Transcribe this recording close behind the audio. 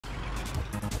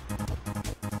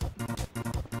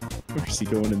Where's he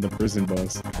going in the prison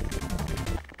bus?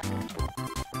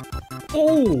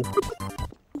 Oh!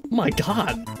 My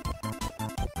god!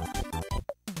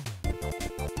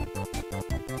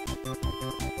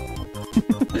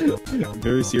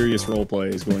 Very serious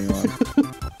roleplay is going on.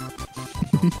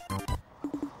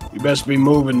 You best be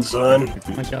moving, son.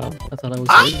 Oh my god, I thought I was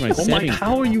my Oh my, setting?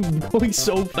 how are you going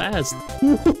so fast?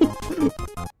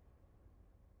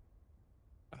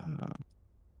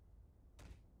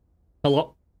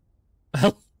 Hello?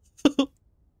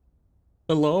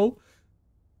 Hello?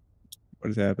 What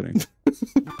is happening?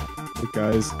 Look,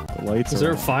 guys, the lights Is are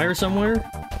there a on. fire somewhere?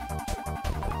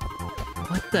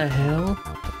 What the hell?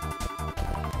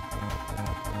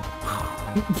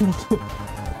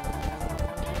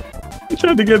 I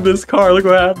tried to get in this car, look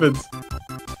what happens.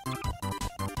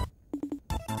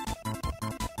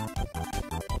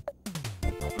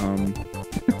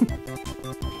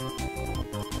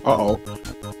 Uh-oh.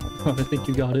 Oh, I think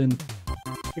you got in.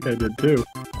 I think I did too.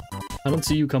 I don't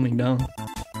see you coming down.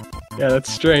 Yeah,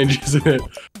 that's strange, isn't it?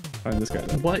 Find this guy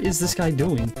though. What is this guy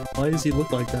doing? Why does he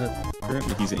look like that?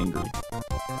 Apparently he's angry.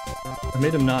 I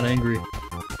made him not angry.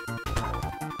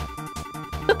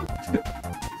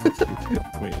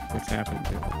 Wait, what's happening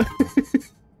here?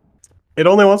 It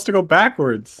only wants to go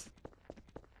backwards.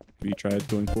 Have you tried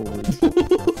going forwards?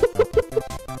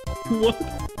 What?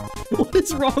 What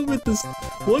is wrong with this?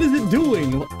 What is it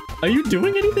doing? Are you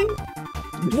doing anything?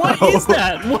 What No. is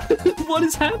that? What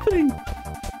is happening?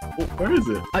 Where is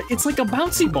it? It's like a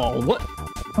bouncy ball. What?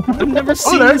 I've never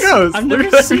seen there it this. goes. I've Look never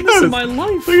at that seen this in goes. my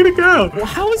life. Look at it go! Well,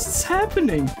 how is this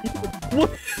happening?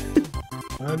 What?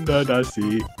 And I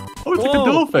see. Oh, it's like Whoa. a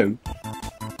dolphin.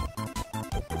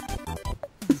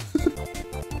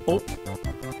 Oh.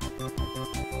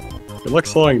 It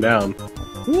looks slowing down.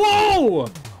 Whoa!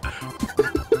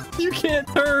 You can't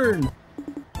turn.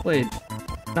 Wait.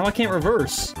 Now I can't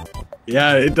reverse.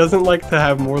 Yeah, it doesn't like to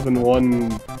have more than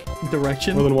one.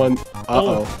 Direction. More than one.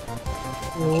 Uh-oh.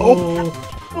 Whoa.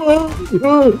 Oh.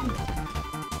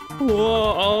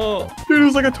 Whoa. Dude, it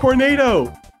was like a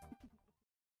tornado.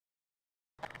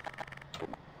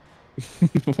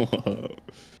 Whoa.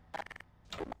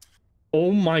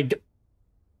 Oh my god.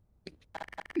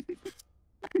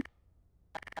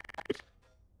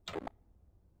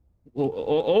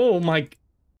 Oh my.